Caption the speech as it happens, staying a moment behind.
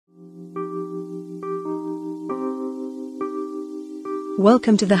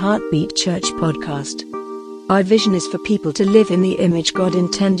Welcome to the Heartbeat Church podcast. Our vision is for people to live in the image God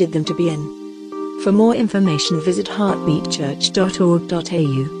intended them to be in. For more information, visit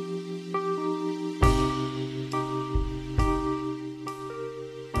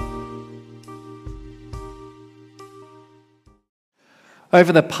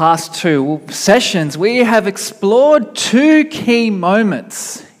Over the past two sessions, we have explored two key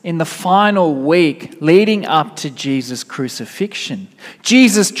moments in the final week leading up to Jesus' crucifixion.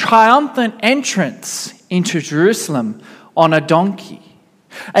 Jesus' triumphant entrance into Jerusalem on a donkey,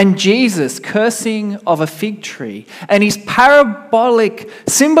 and Jesus' cursing of a fig tree, and his parabolic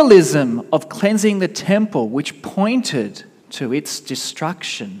symbolism of cleansing the temple, which pointed to its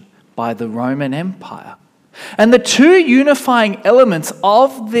destruction by the Roman Empire. And the two unifying elements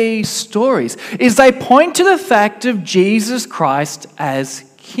of these stories is they point to the fact of Jesus Christ as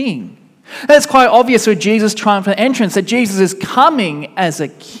King. And it's quite obvious with Jesus' triumphant entrance that Jesus is coming as a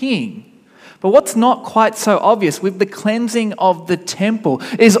king. But what's not quite so obvious with the cleansing of the temple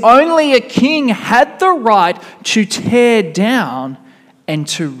is only a king had the right to tear down and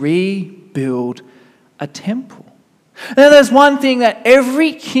to rebuild a temple. Now, there's one thing that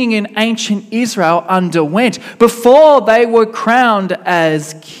every king in ancient Israel underwent. Before they were crowned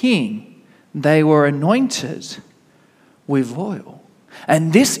as king, they were anointed with oil.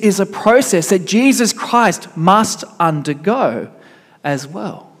 And this is a process that Jesus Christ must undergo as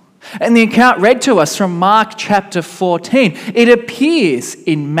well. And the account read to us from Mark chapter 14, it appears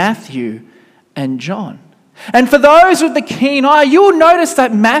in Matthew and John. And for those with the keen eye, you'll notice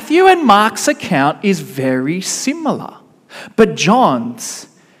that Matthew and Mark's account is very similar. But John's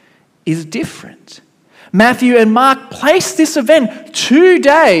is different. Matthew and Mark place this event 2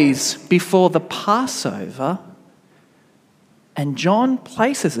 days before the Passover, and John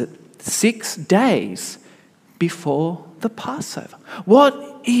places it 6 days before the Passover.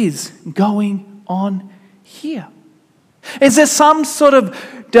 What is going on here? Is there some sort of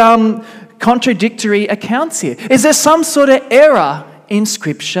contradictory accounts here? Is there some sort of error in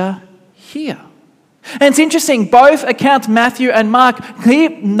Scripture here? And it's interesting, both accounts, Matthew and Mark,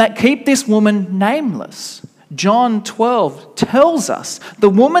 keep this woman nameless. John 12 tells us the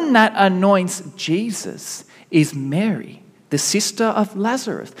woman that anoints Jesus is Mary, the sister of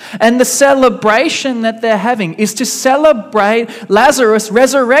Lazarus. And the celebration that they're having is to celebrate Lazarus'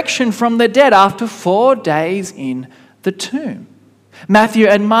 resurrection from the dead after 4 days in the tomb. Matthew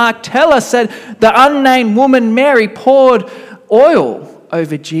and Mark tell us that the unnamed woman Mary poured oil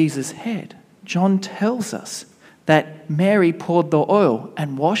over Jesus' head. John tells us that Mary poured the oil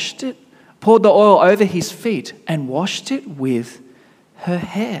over his feet and washed it with her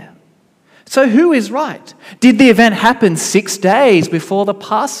hair. So who is right? Did the event happen 6 days before the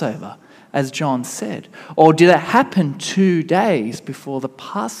Passover, as John said? Or did it happen 2 days before the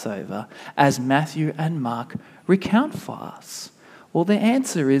Passover, as Matthew and Mark recount for us? Well, the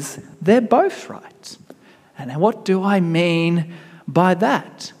answer is they're both right. And what do I mean by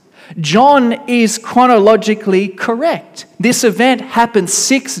that? John is chronologically correct. This event happened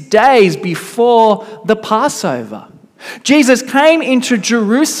 6 days before the Passover. Jesus came into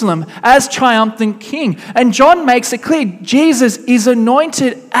Jerusalem as triumphant king, and John makes it clear Jesus is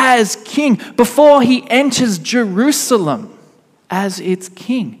anointed as king before he enters Jerusalem as its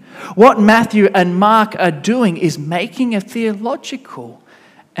king. What Matthew and Mark are doing is making a theological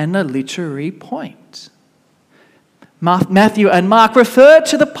and a literary point. Matthew and Mark refer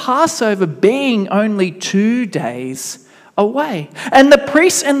to the Passover being only 2 days away. And the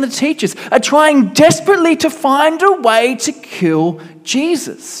priests and the teachers are trying desperately to find a way to kill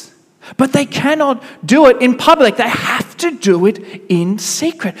Jesus. But they cannot do it in public. They have to do it in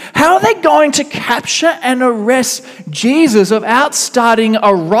secret. How are they going to capture and arrest Jesus without starting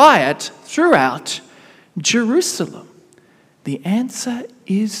a riot throughout Jerusalem? The answer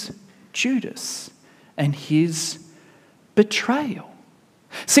is Judas and his betrayal.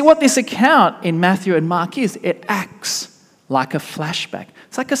 See, what this account in Matthew and Mark is, it acts like a flashback.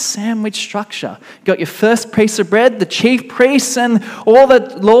 It's like a sandwich structure. You got your first piece of bread, the chief priests and all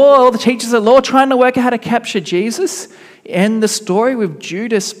the teachers of law trying to work out how to capture Jesus, and the story with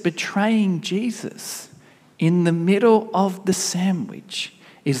Judas betraying Jesus. In the middle of the sandwich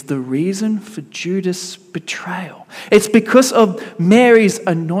is the reason for Judas' betrayal. It's because of Mary's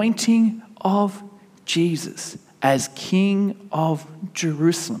anointing of Jesus as King of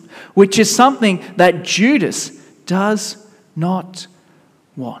Jerusalem, which is something that Judas does not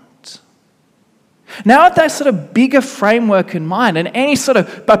want. Now, with that sort of bigger framework in mind and any sort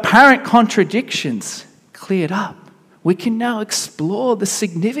of apparent contradictions cleared up, we can now explore the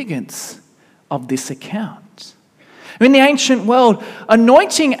significance of this account. In the ancient world,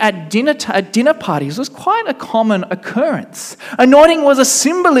 anointing at dinner parties was quite a common occurrence. Anointing was a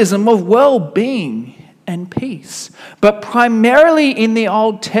symbolism of well-being and peace. But primarily in the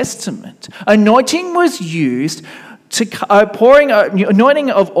Old Testament, anointing was used to anointing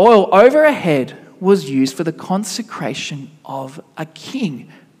of oil over a head was used for the consecration of a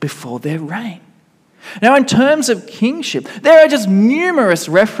king before their reign. Now, in terms of kingship, there are just numerous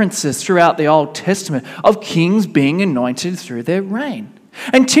references throughout the Old Testament of kings being anointed through their reign.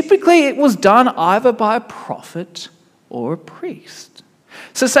 And typically it was done either by a prophet or a priest.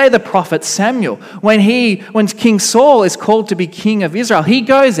 So say the prophet Samuel, when King Saul is called to be king of Israel, he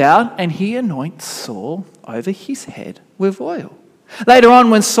goes out and he anoints Saul over his head with oil. Later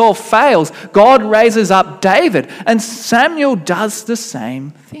on, when Saul fails, God raises up David, and Samuel does the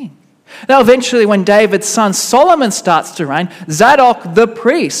same thing. Now, eventually, when David's son Solomon starts to reign, Zadok the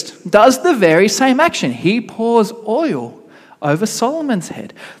priest does the very same action. He pours oil over Solomon's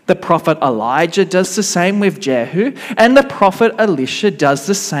head. The prophet Elijah does the same with Jehu, and the prophet Elisha does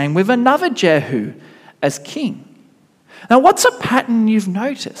the same with another Jehu as king. Now, what's a pattern you've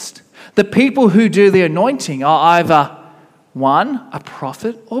noticed? The people who do the anointing are either 1, a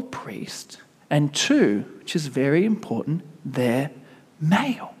prophet or priest, and 2, which is very important, they're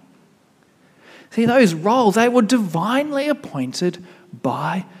male. See, those roles, they were divinely appointed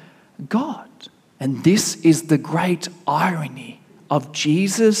by God. And this is the great irony of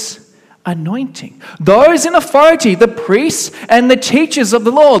Jesus' anointing. Those in authority, the priests and the teachers of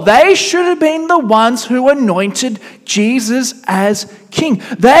the law, they should have been the ones who anointed Jesus as king.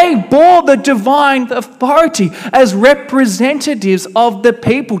 They bore the divine authority as representatives of the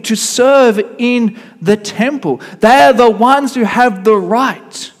people to serve in the temple. They are the ones who have the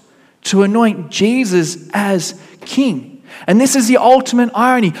right to anoint Jesus as king. And this is the ultimate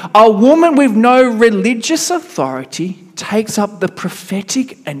irony. A woman with no religious authority takes up the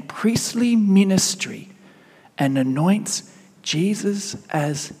prophetic and priestly ministry and anoints Jesus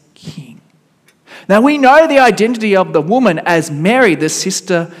as king. Now, we know the identity of the woman as Mary, the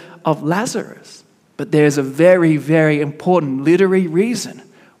sister of Lazarus. But there's a very, very important literary reason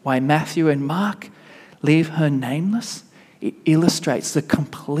why Matthew and Mark leave her nameless. It illustrates the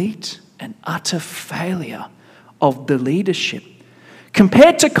complete and utter failure of the leadership.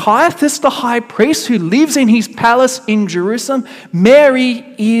 Compared to Caiaphas, the high priest who lives in his palace in Jerusalem,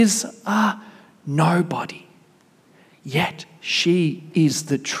 Mary is a nobody. Yet she is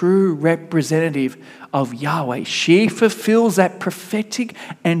the true representative of Yahweh. She fulfills that prophetic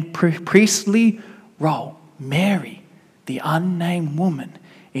and priestly role. Mary, the unnamed woman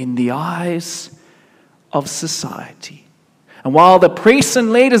in the eyes of society. And while the priests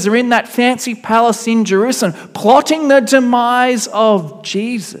and leaders are in that fancy palace in Jerusalem, plotting the demise of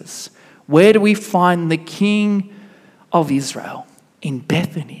Jesus, where do we find the King of Israel? In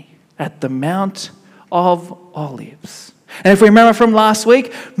Bethany, at the Mount of Olives. And if we remember from last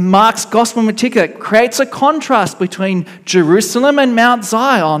week, Mark's Gospel in particular creates a contrast between Jerusalem and Mount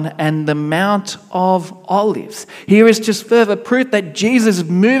Zion and the Mount of Olives. Here is just further proof that Jesus is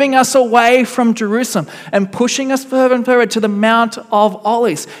moving us away from Jerusalem and pushing us further and further to the Mount of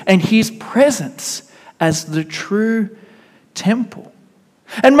Olives and his presence as the true temple.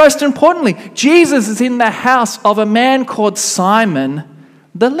 And most importantly, Jesus is in the house of a man called Simon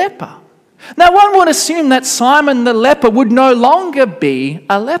the leper. Now, one would assume that Simon the leper would no longer be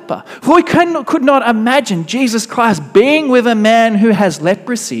a leper. For we could not imagine Jesus Christ being with a man who has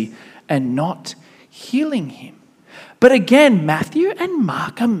leprosy and not healing him. But again, Matthew and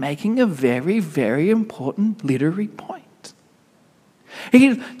Mark are making a very, very important literary point.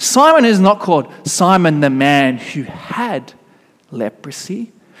 Simon is not called Simon the man who had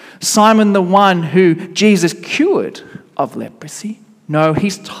leprosy, Simon the one who Jesus cured of leprosy. No,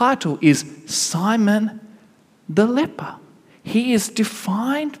 his title is Simon the leper. He is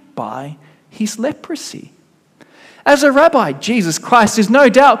defined by his leprosy. As a rabbi, Jesus Christ is no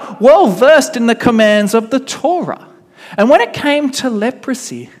doubt well versed in the commands of the Torah. And when it came to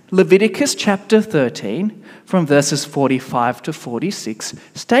leprosy, Leviticus chapter 13, from verses 45 to 46,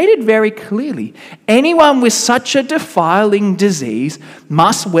 stated very clearly, anyone with such a defiling disease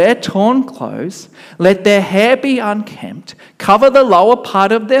must wear torn clothes, let their hair be unkempt, cover the lower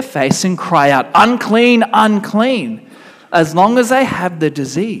part of their face and cry out, unclean, unclean. As long as they have the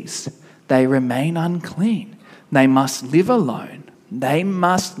disease, they remain unclean. They must live alone. They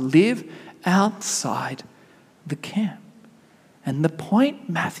must live outside the camp. And the point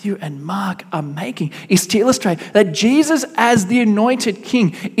Matthew and Mark are making is to illustrate that Jesus, as the anointed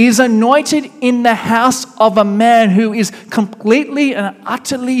king, is anointed in the house of a man who is completely and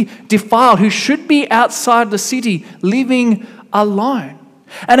utterly defiled, who should be outside the city living alone.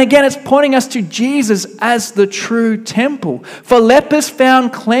 And again, it's pointing us to Jesus as the true temple. For lepers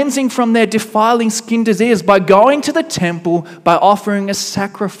found cleansing from their defiling skin disease by going to the temple, by offering a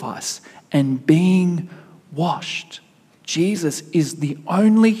sacrifice and being washed. Jesus is the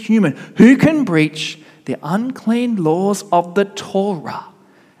only human who can breach the unclean laws of the Torah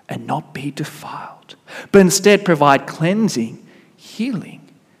and not be defiled, but instead provide cleansing, healing,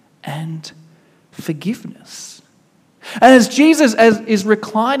 and forgiveness. And as Jesus is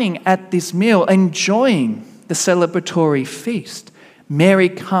reclining at this meal, enjoying the celebratory feast, Mary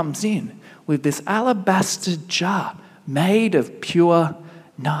comes in with this alabaster jar made of pure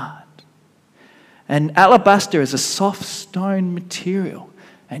nard. And alabaster is a soft stone material,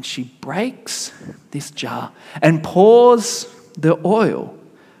 and she breaks this jar and pours the oil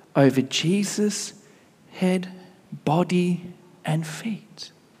over Jesus' head, body, and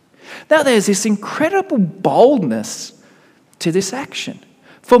feet. Now there's this incredible boldness to this action,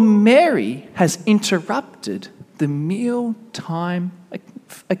 for Mary has interrupted the mealtime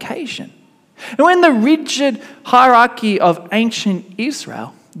occasion. Now, in the rigid hierarchy of ancient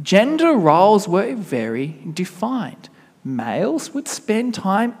Israel, gender roles were very defined. Males would spend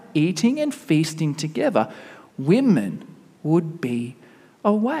time eating and feasting together. Women would be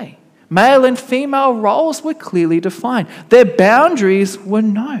away. Male and female roles were clearly defined. Their boundaries were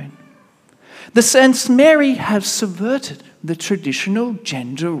known. The sense Mary has subverted the traditional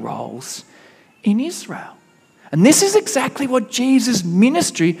gender roles in Israel. And this is exactly what Jesus'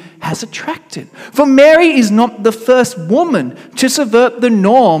 ministry has attracted. For Mary is not the first woman to subvert the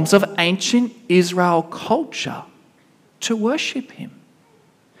norms of ancient Israel culture to worship him.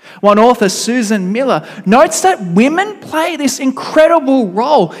 One author, Susan Miller, notes that women play this incredible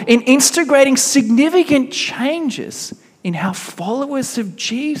role in instigating significant changes in how followers of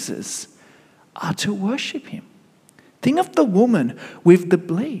Jesus are to worship him. Think of the woman with the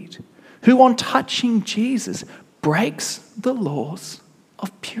bleed, who on touching Jesus breaks the laws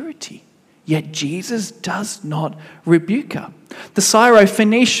of purity. Yet Jesus does not rebuke her. The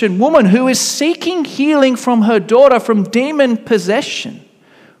Syro-Phoenician woman who is seeking healing from her daughter from demon possession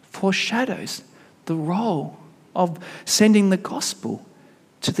foreshadows the role of sending the gospel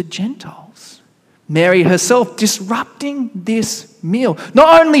to the Gentiles. Mary herself disrupting this meal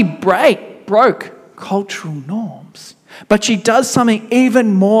not only broke cultural norms, but she does something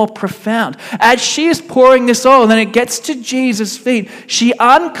even more profound. As she is pouring this oil and then it gets to Jesus' feet, she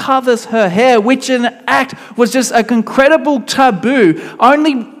uncovers her hair, which in an act was just an incredible taboo.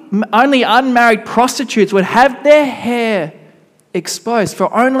 Only unmarried prostitutes would have their hair exposed,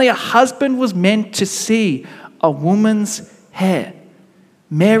 for only a husband was meant to see a woman's hair.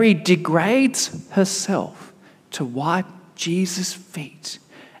 Mary degrades herself to wipe Jesus' feet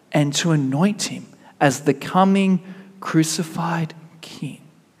and to anoint him as the coming crucified King.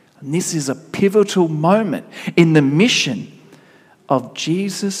 And this is a pivotal moment in the mission of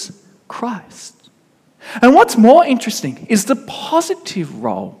Jesus Christ. And what's more interesting is the positive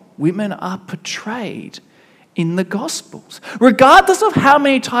role women are portrayed in the Gospels. Regardless of how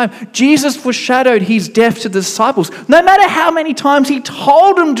many times Jesus foreshadowed his death to the disciples, no matter how many times he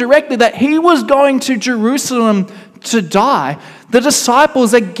told them directly that he was going to Jerusalem to die, the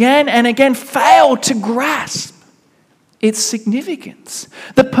disciples again and again failed to grasp its significance.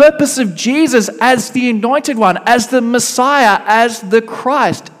 The purpose of Jesus as the anointed one, as the Messiah, as the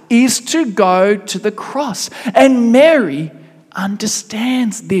Christ, is to go to the cross. And Mary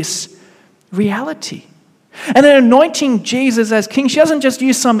understands this reality. And in anointing Jesus as king, she doesn't just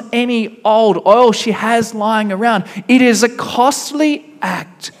use any old oil she has lying around. It is a costly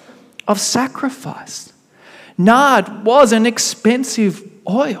act of sacrifice. Nard was an expensive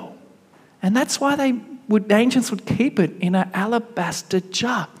oil, and that's why the ancients would keep it in an alabaster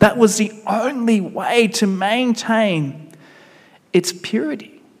jar. That was the only way to maintain its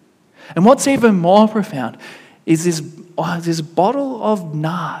purity. And what's even more profound is this bottle of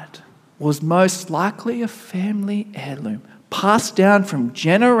nard was most likely a family heirloom, passed down from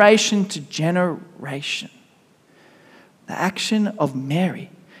generation to generation. The action of Mary,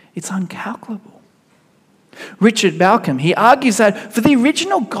 it's incalculable. Richard Malcolm, he argues that for the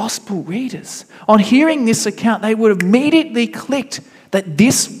original gospel readers, on hearing this account, they would have immediately clicked that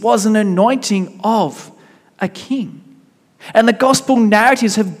this was an anointing of a king. And the gospel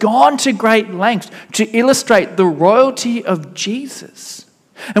narratives have gone to great lengths to illustrate the royalty of Jesus.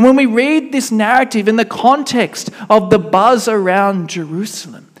 And when we read this narrative in the context of the buzz around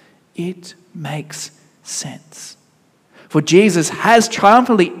Jerusalem, it makes sense. For Jesus has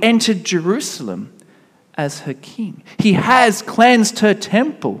triumphantly entered Jerusalem as her king. He has cleansed her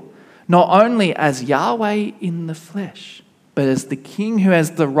temple, not only as Yahweh in the flesh, but as the king who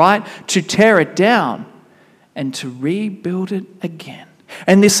has the right to tear it down and to rebuild it again.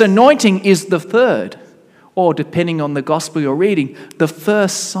 And this anointing is the third, or depending on the gospel you're reading, the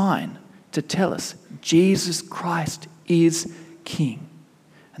first sign to tell us Jesus Christ is king.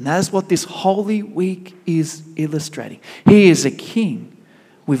 And that is what this Holy Week is illustrating. He is a king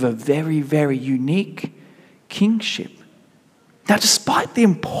with a very, very unique kingship. Now, despite the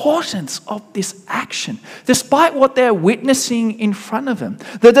importance of this action, despite what they're witnessing in front of them,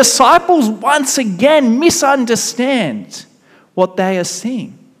 the disciples once again misunderstand what they are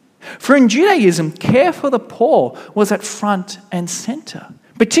seeing. For in Judaism, care for the poor was at front and center,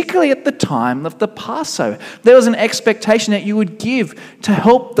 particularly at the time of the Passover. There was an expectation that you would give to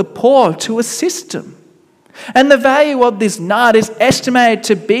help the poor, to assist them. And the value of this nard is estimated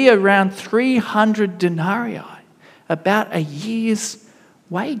to be around 300 denarii, about a year's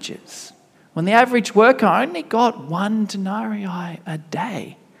wages. When the average worker only got 1 denarii a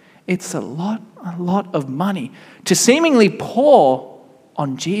day, it's a lot of money to seemingly pour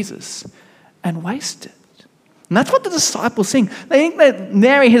on Jesus and waste it. And that's what the disciples think. They think that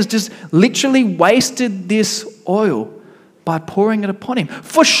Mary has just literally wasted this oil by pouring it upon him.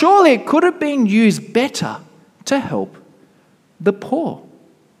 For surely it could have been used better to help the poor.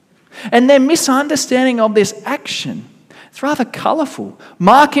 And their misunderstanding of this action is rather colourful.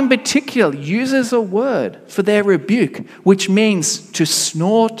 Mark in particular uses a word for their rebuke, which means to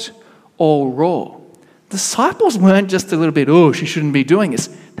snort or roar. Disciples weren't just a little bit, oh, she shouldn't be doing this.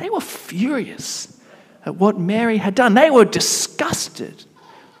 They were furious at what Mary had done. They were disgusted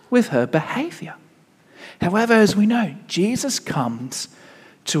with her behaviour. However, as we know, Jesus comes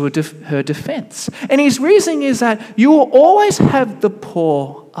to her defence. And his reasoning is that you will always have the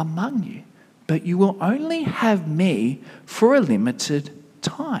poor among you, but you will only have me for a limited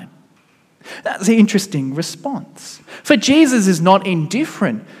time. That's an interesting response. For Jesus is not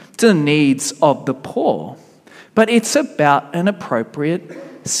indifferent to the needs of the poor, but it's about an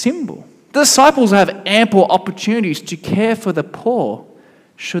appropriate symbol. The disciples have ample opportunities to care for the poor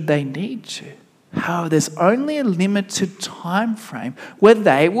should they need to. However, there's only a limited time frame where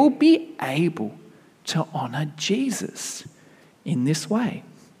they will be able to honour Jesus in this way.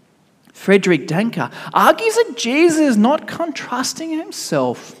 Friedrich Danker argues that Jesus is not contrasting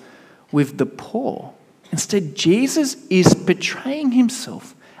himself with the poor. Instead, Jesus is portraying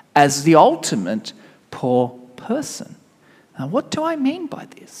himself as the ultimate poor person. Now, what do I mean by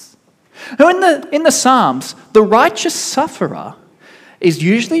this? Now, in the Psalms, the righteous sufferer is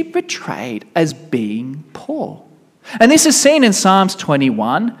usually portrayed as being poor. And this is seen in Psalms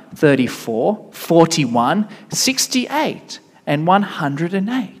 21, 34, 41, 68, and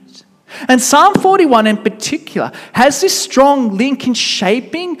 108. And Psalm 41 in particular has this strong link in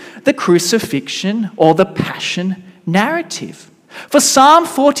shaping the crucifixion or the passion narrative. For Psalm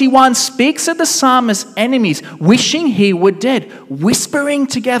 41 speaks of the psalmist's enemies wishing he were dead, whispering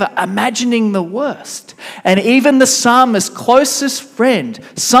together, imagining the worst. And even the psalmist's closest friend,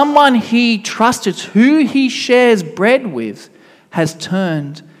 someone he trusted, who he shares bread with, has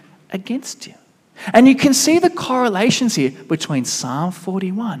turned against him. And you can see the correlations here between Psalm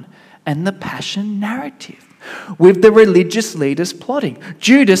 41 and the passion narrative, with the religious leaders plotting,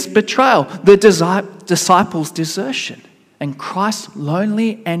 Judas' betrayal, the disciples' desertion, and Christ's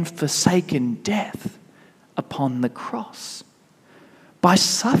lonely and forsaken death upon the cross. By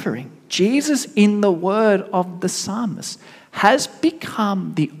suffering, Jesus, in the word of the psalmist, has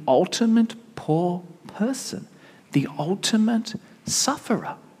become the ultimate poor person, the ultimate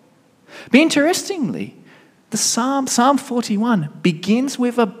sufferer. But interestingly, the Psalm 41 begins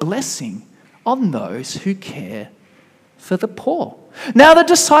with a blessing on those who care for the poor. Now, the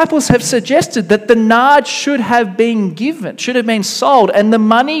disciples have suggested that the nard should have been sold, and the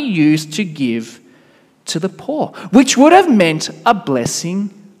money used to give to the poor, which would have meant a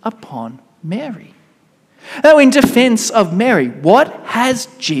blessing upon Mary. Now, in defense of Mary, what has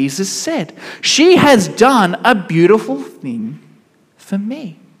Jesus said? She has done a beautiful thing for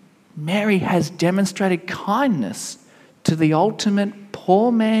me. Mary has demonstrated kindness to the ultimate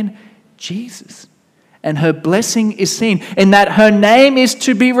poor man, Jesus. And her blessing is seen in that her name is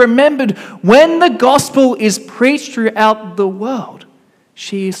to be remembered when the gospel is preached throughout the world.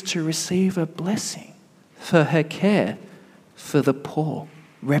 She is to receive a blessing for her care for the poor,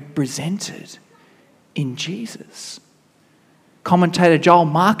 represented in Jesus. Commentator Joel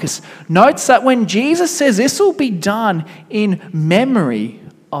Marcus notes that when Jesus says this will be done in memory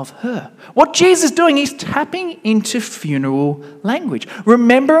of her. What Jesus is doing, he's tapping into funeral language,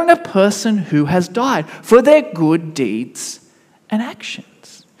 remembering a person who has died for their good deeds and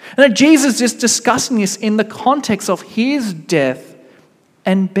actions. And Jesus is discussing this in the context of his death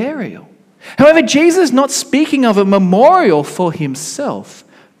and burial. However, Jesus is not speaking of a memorial for himself,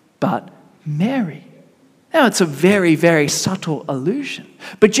 but Mary. Now, it's a very, very subtle allusion.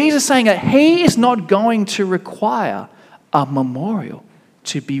 But Jesus is saying that he is not going to require a memorial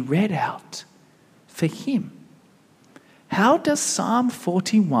to be read out for him. How does Psalm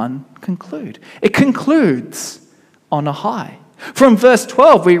 41 conclude? It concludes on a high. From verse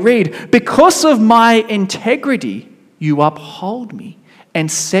 12 we read, "Because of my integrity you uphold me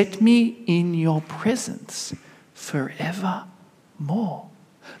and set me in your presence forevermore."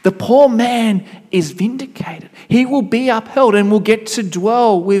 The poor man is vindicated. He will be upheld and will get to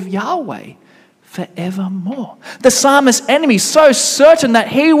dwell with Yahweh forevermore. The psalmist's enemy is so certain that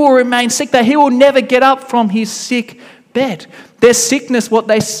he will remain sick, that he will never get up from his sick bed. Their sickness, what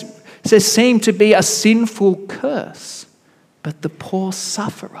they say, seemed to be a sinful curse. But the poor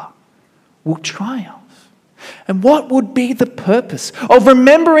sufferer will triumph. And what would be the purpose of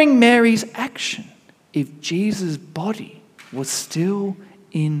remembering Mary's action if Jesus' body was still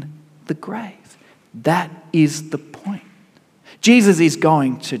in the grave? That is the point. Jesus is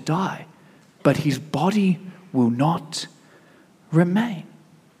going to die, but his body will not remain.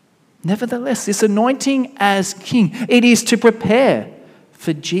 Nevertheless, this anointing as king, it is to prepare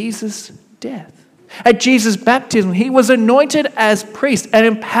for Jesus' death. At Jesus' baptism, he was anointed as priest and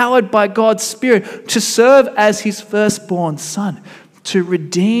empowered by God's Spirit to serve as his firstborn son, to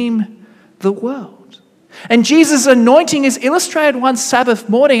redeem the world. And Jesus' anointing is illustrated one Sabbath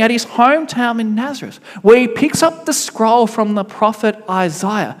morning at his hometown in Nazareth, where he picks up the scroll from the prophet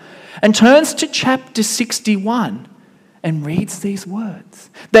Isaiah and turns to chapter 61 and reads these words,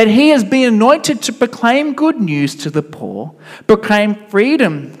 that he has been anointed to proclaim good news to the poor, proclaim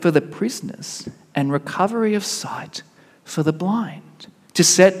freedom for the prisoners, and recovery of sight for the blind, to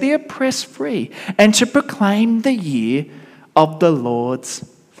set the oppressed free, and to proclaim the year of the Lord's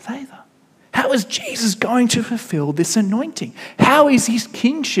favour. How is Jesus going to fulfill this anointing? How is his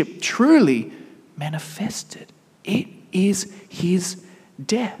kingship truly manifested? It is his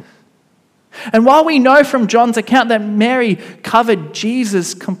death. And while we know from John's account that Mary covered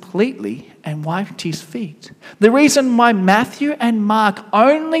Jesus completely and wiped his feet, the reason why Matthew and Mark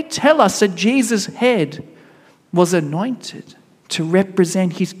only tell us that Jesus' head was anointed to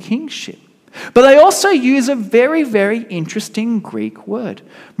represent his kingship. But they also use a very, very interesting Greek word,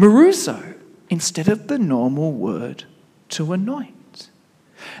 meruzo, instead of the normal word to anoint.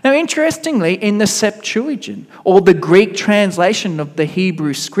 Now, interestingly, in the Septuagint, or the Greek translation of the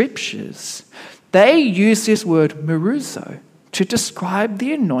Hebrew scriptures, they use this word meruzo to describe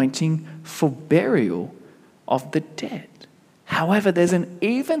the anointing for burial of the dead. However, there's an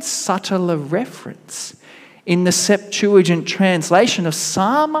even subtler reference in the Septuagint translation of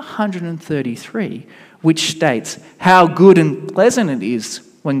Psalm 133, which states how good and pleasant it is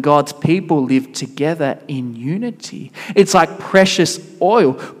when God's people live together in unity. It's like precious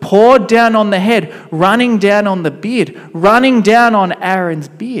oil poured down on the head, running down on the beard, running down on Aaron's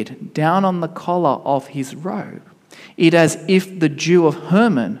beard, down on the collar of his robe. It as if the dew of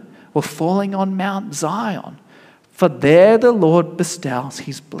Hermon were falling on Mount Zion. For there the Lord bestows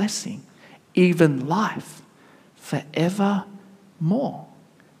his blessing, even life forevermore.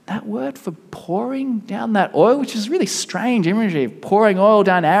 That word for pouring down that oil, which is really strange imagery of pouring oil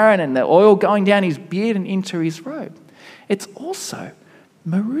down Aaron and the oil going down his beard and into his robe. It's also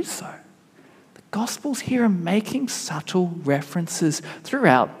meruzo. The Gospels here are making subtle references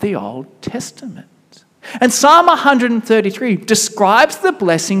throughout the Old Testament. And Psalm 133 describes the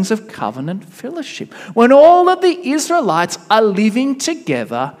blessings of covenant fellowship when all of the Israelites are living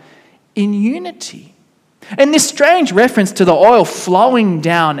together in unity. And this strange reference to the oil flowing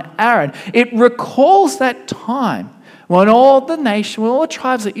down Aaron, it recalls that time when all the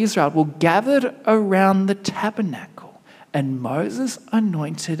tribes of Israel were gathered around the tabernacle and Moses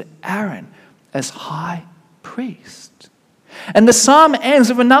anointed Aaron as high priest. And the psalm ends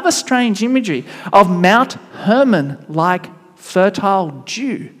with another strange imagery of Mount Hermon like fertile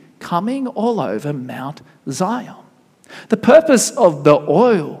dew coming all over Mount Zion. The purpose of the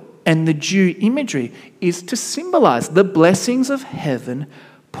oil and the dew imagery is to symbolize the blessings of heaven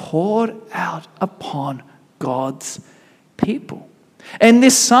poured out upon God's people. And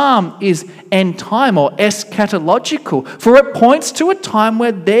this psalm is end time or eschatological, for it points to a time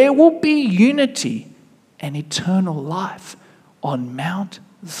where there will be unity and eternal life on Mount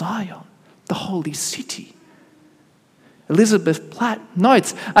Zion, the holy city. Elizabeth Platt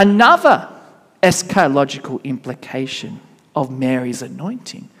notes another eschatological implication of Mary's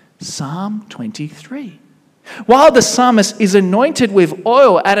anointing, Psalm 23. While the psalmist is anointed with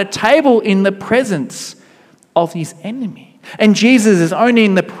oil at a table in the presence of his enemy, and Jesus is only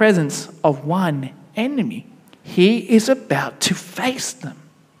in the presence of one enemy, he is about to face them.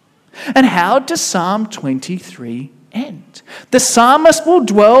 And how does Psalm 23 end? The psalmist will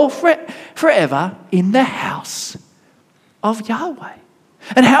dwell forever in the house of Yahweh.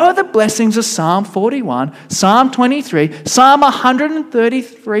 And how are the blessings of Psalm 41, Psalm 23, Psalm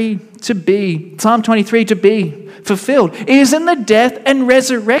 133 Psalm 23 to be fulfilled? It is in the death and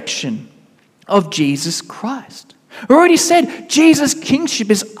resurrection of Jesus Christ. We already said Jesus'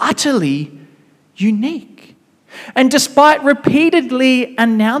 kingship is utterly unique. And despite repeatedly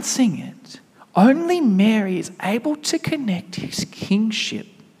announcing it, only Mary is able to connect his kingship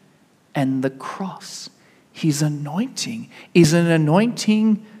and the cross. His anointing is an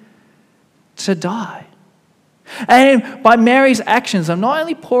anointing to die. And by Mary's actions, I'm not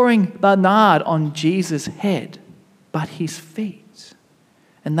only pouring the nard on Jesus' head, but his feet,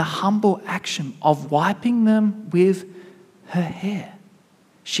 and the humble action of wiping them with her hair.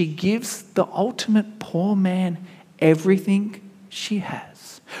 She gives the ultimate poor man everything she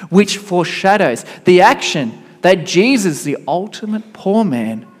has, which foreshadows the action that Jesus, the ultimate poor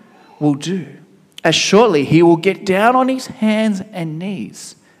man, will do. As shortly he will get down on his hands and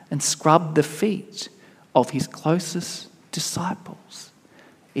knees and scrub the feet of his closest disciples,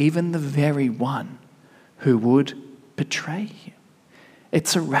 even the very one who would betray him.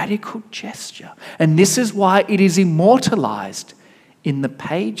 It's a radical gesture, and this is why it is immortalized in the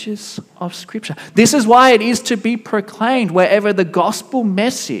pages of Scripture. This is why it is to be proclaimed wherever the gospel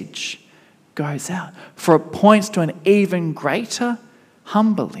message goes out, for it points to an even greater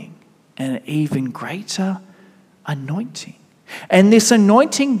humbling and an even greater anointing. And this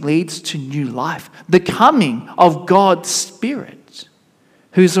anointing leads to new life, the coming of God's Spirit,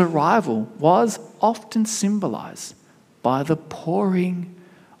 whose arrival was often symbolized by the pouring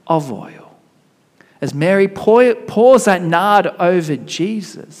of oil. As Mary pours that nard over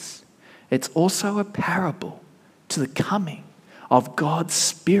Jesus, it's also a parable to the coming of God's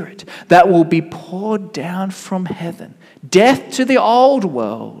Spirit that will be poured down from heaven, death to the old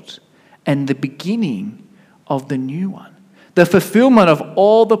world and the beginning of the new one, the fulfillment of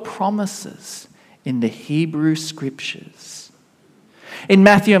all the promises in the Hebrew Scriptures. In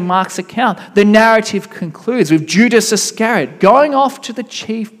Matthew and Mark's account, the narrative concludes with Judas Iscariot going off to the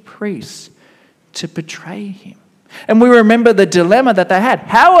chief priests to betray him. And we remember the dilemma that they had.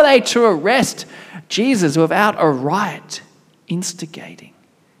 How are they to arrest Jesus without a riot instigating?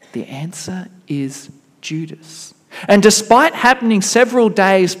 The answer is Judas. And despite happening several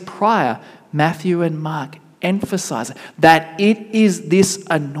days prior, Matthew and Mark emphasize that it is this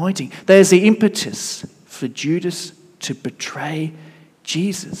anointing that is the impetus for Judas to betray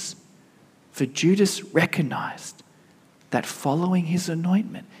Jesus. For Judas recognized that following his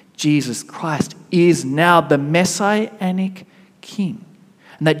anointment, Jesus Christ is now the messianic king,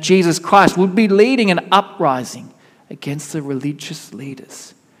 and that Jesus Christ would be leading an uprising against the religious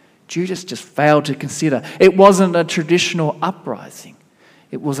leaders. Judas just failed to consider it wasn't a traditional uprising.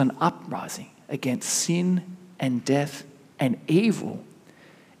 It was an uprising against sin and death and evil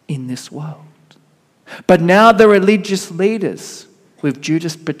in this world. But now the religious leaders, with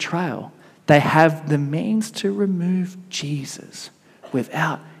Judas' betrayal, they have the means to remove Jesus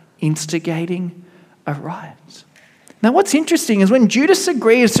without instigating a riot. Now what's interesting is when Judas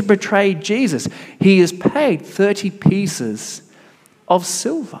agrees to betray Jesus, he is paid 30 pieces of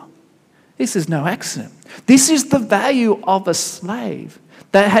silver. This is no accident. This is the value of a slave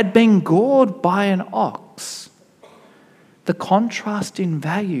that had been gored by an ox. The contrast in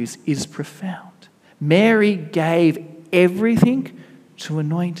values is profound. Mary gave everything to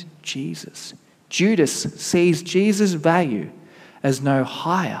anoint Jesus. Judas sees Jesus' value as no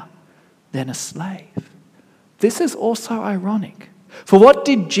higher than a slave. This is also ironic. For what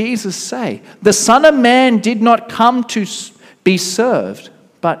did Jesus say? The Son of Man did not come to be served,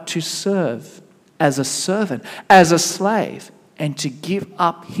 but to serve as a servant, as a slave, and to give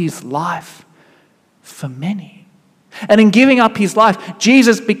up his life for many. And in giving up his life,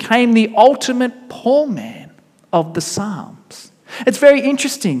 Jesus became the ultimate poor man of the Psalms. It's very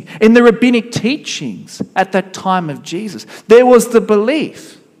interesting. In the rabbinic teachings at that time of Jesus, there was the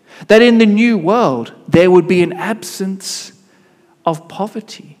belief that in the new world there would be an absence of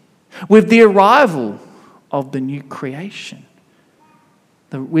poverty with the arrival of the new creation.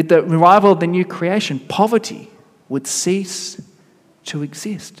 With the arrival of the new creation, poverty would cease to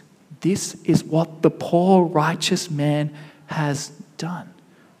exist. This is what the poor righteous man has done.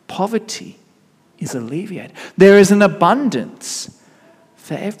 Poverty is alleviated. There is an abundance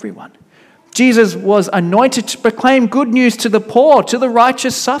for everyone. Jesus was anointed to proclaim good news to the poor, to the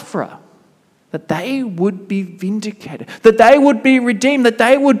righteous sufferer, that they would be vindicated, that they would be redeemed, that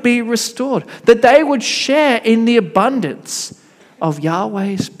they would be restored, that they would share in the abundance of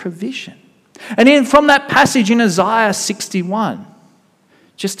Yahweh's provision. And from that passage in Isaiah 61,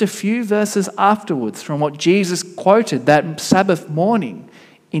 just a few verses afterwards from what Jesus quoted that Sabbath morning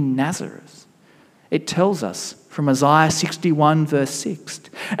in Nazareth, it tells us from Isaiah 61 verse 6,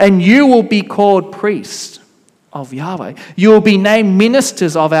 "And you will be called priests of Yahweh. You will be named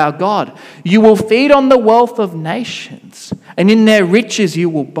ministers of our God. You will feed on the wealth of nations, and in their riches you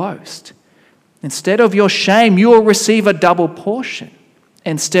will boast. Instead of your shame, you will receive a double portion.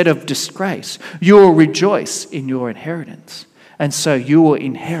 Instead of disgrace, you will rejoice in your inheritance. And so you will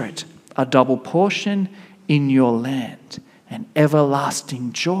inherit a double portion in your land, and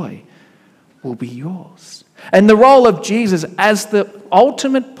everlasting joy will be yours." And the role of Jesus as the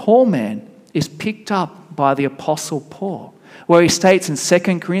ultimate poor man is picked up by the Apostle Paul, where he states in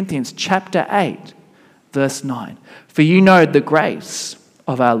 2 Corinthians chapter 8, verse 9, "For you know the grace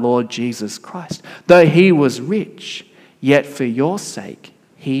of our Lord Jesus Christ. Though he was rich, yet for your sake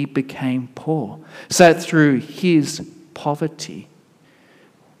he became poor, so that through his poverty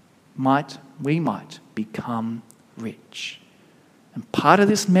we might become rich." And part of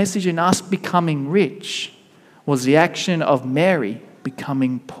this message in us becoming rich was the action of Mary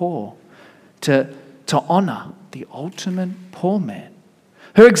becoming poor, to honor the ultimate poor man.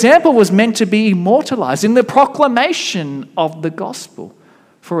 Her example was meant to be immortalized in the proclamation of the gospel.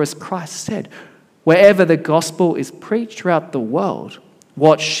 For as Christ said, wherever the gospel is preached throughout the world,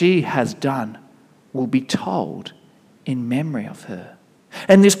 what she has done will be told in memory of her.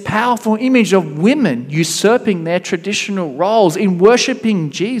 And this powerful image of women usurping their traditional roles in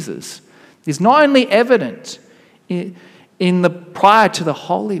worshipping Jesus is not only evident in the prior to the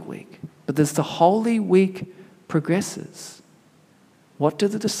Holy Week, but as the Holy Week progresses, what do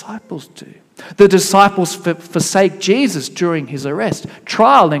the disciples do? The disciples forsake Jesus during his arrest,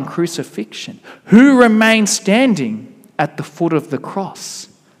 trial, and crucifixion. Who remained standing at the foot of the cross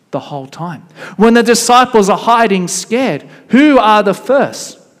the whole time? When the disciples are hiding scared, who are the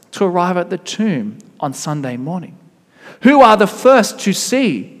first to arrive at the tomb on Sunday morning? Who are the first to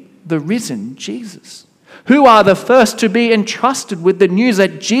see the risen Jesus? Who are the first to be entrusted with the news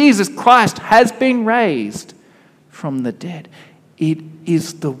that Jesus Christ has been raised from the dead? It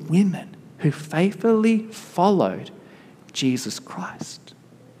is the women who faithfully followed Jesus Christ.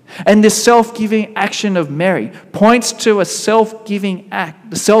 And this self-giving action of Mary points to a self-giving act,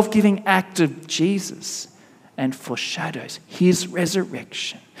 the self-giving act of Jesus, and foreshadows his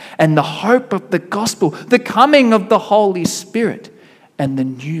resurrection and the hope of the gospel, the coming of the Holy Spirit, and the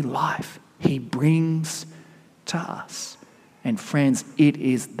new life he brings to us. And friends, it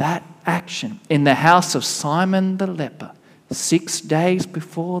is that action in the house of Simon the leper, 6 days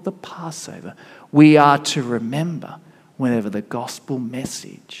before the Passover, we are to remember whenever the gospel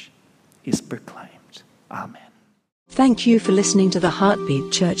message is proclaimed. Amen. Thank you for listening to the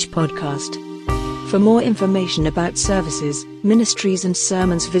Heartbeat Church podcast. For more information about services, ministries and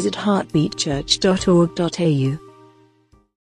sermons, visit heartbeatchurch.org.au.